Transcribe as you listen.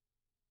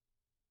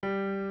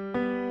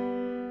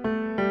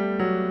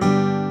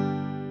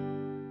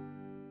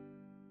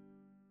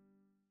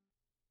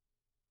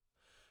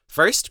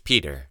1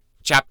 Peter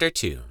chapter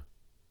 2.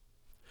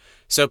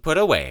 So put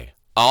away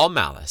all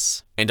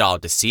malice, and all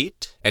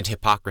deceit, and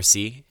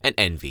hypocrisy, and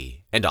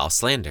envy, and all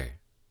slander.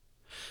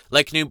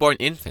 Like newborn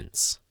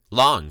infants,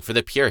 long for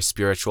the pure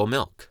spiritual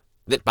milk,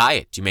 that by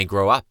it you may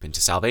grow up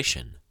into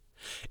salvation,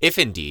 if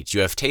indeed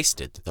you have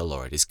tasted that the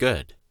Lord is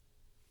good.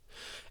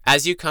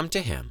 As you come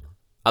to him,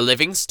 a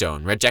living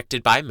stone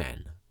rejected by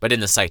men, but in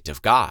the sight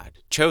of God,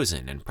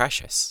 chosen and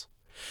precious,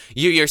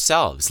 you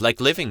yourselves,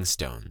 like living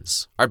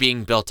stones, are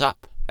being built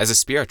up as a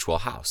spiritual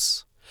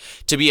house,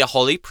 to be a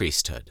holy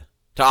priesthood,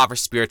 to offer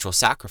spiritual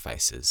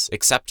sacrifices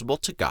acceptable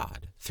to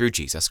God through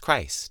Jesus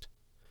Christ.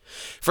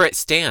 For it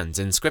stands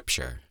in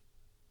Scripture,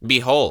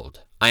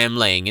 "Behold, I am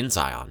laying in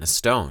Zion a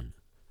stone,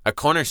 a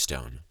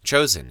cornerstone,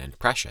 chosen and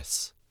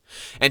precious,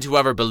 and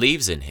whoever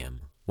believes in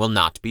him will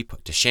not be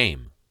put to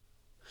shame."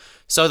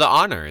 So the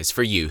honor is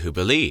for you who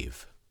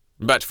believe,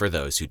 but for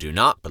those who do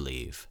not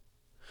believe,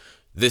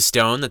 the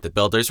stone that the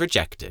builders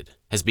rejected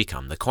has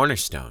become the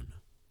cornerstone,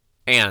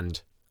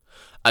 and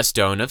a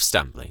stone of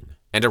stumbling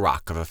and a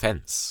rock of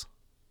offense.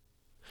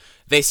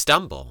 They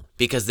stumble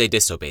because they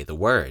disobey the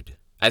word,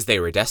 as they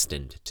were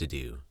destined to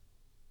do.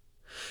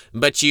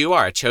 But you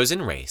are a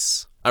chosen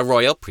race, a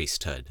royal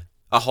priesthood,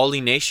 a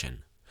holy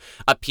nation,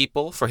 a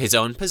people for his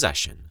own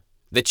possession,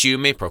 that you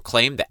may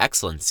proclaim the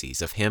excellencies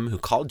of him who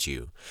called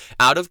you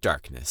out of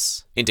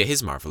darkness into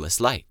his marvelous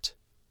light.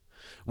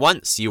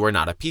 Once you were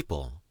not a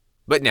people,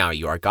 but now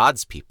you are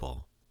God's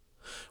people.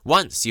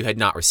 Once you had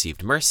not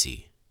received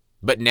mercy,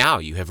 but now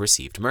you have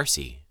received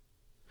mercy.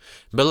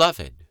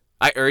 Beloved,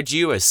 I urge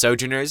you as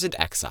sojourners and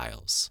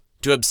exiles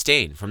to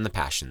abstain from the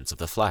passions of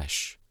the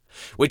flesh,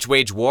 which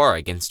wage war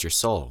against your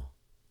soul.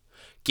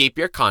 Keep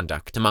your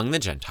conduct among the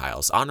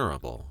Gentiles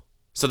honorable,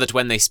 so that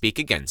when they speak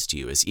against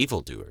you as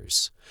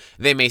evildoers,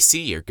 they may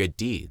see your good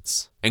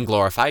deeds and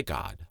glorify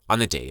God on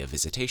the day of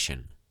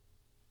visitation.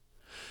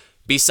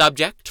 Be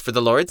subject for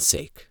the Lord's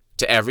sake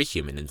to every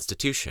human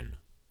institution,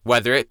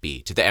 whether it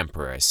be to the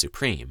emperor as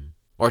supreme,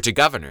 or to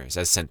governors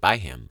as sent by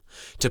him,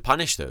 to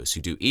punish those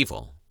who do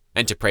evil,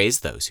 and to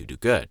praise those who do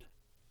good.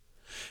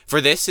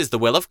 For this is the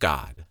will of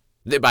God,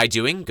 that by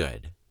doing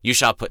good you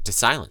shall put to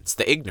silence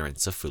the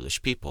ignorance of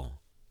foolish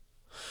people.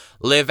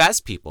 Live as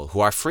people who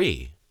are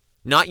free,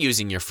 not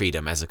using your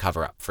freedom as a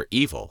cover-up for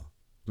evil,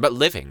 but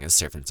living as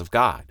servants of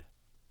God.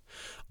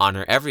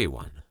 Honor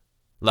everyone,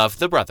 love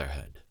the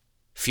brotherhood,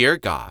 fear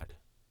God,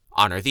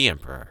 honor the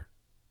emperor.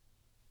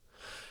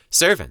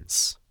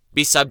 Servants,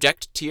 be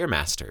subject to your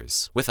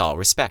masters with all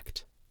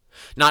respect,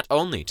 not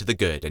only to the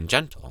good and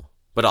gentle,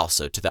 but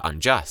also to the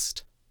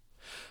unjust.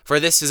 For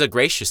this is a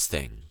gracious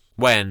thing,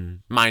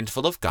 when,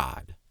 mindful of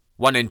God,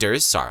 one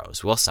endures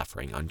sorrows while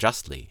suffering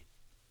unjustly.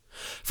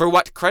 For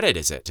what credit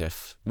is it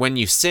if, when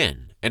you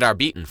sin and are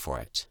beaten for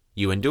it,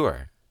 you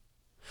endure?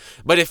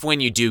 But if when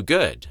you do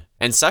good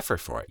and suffer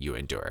for it you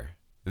endure,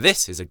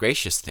 this is a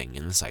gracious thing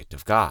in the sight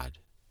of God.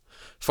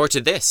 For to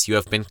this you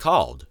have been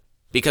called,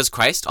 because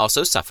Christ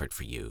also suffered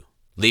for you,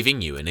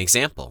 leaving you an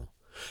example,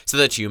 so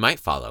that you might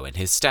follow in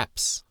his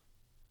steps.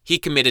 He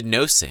committed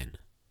no sin,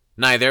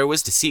 neither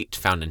was deceit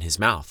found in his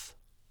mouth.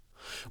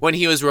 When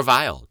he was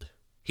reviled,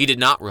 he did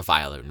not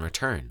revile in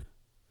return.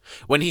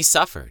 When he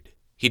suffered,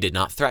 he did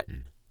not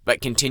threaten, but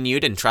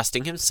continued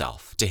entrusting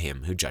himself to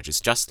him who judges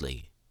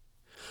justly.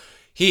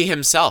 He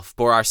himself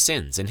bore our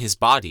sins in his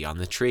body on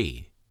the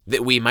tree,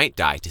 that we might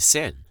die to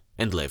sin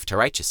and live to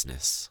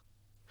righteousness.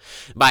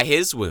 By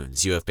his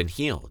wounds you have been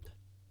healed.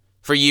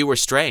 For you were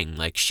straying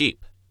like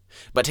sheep,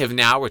 but have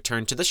now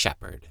returned to the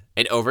shepherd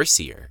and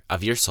overseer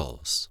of your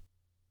souls.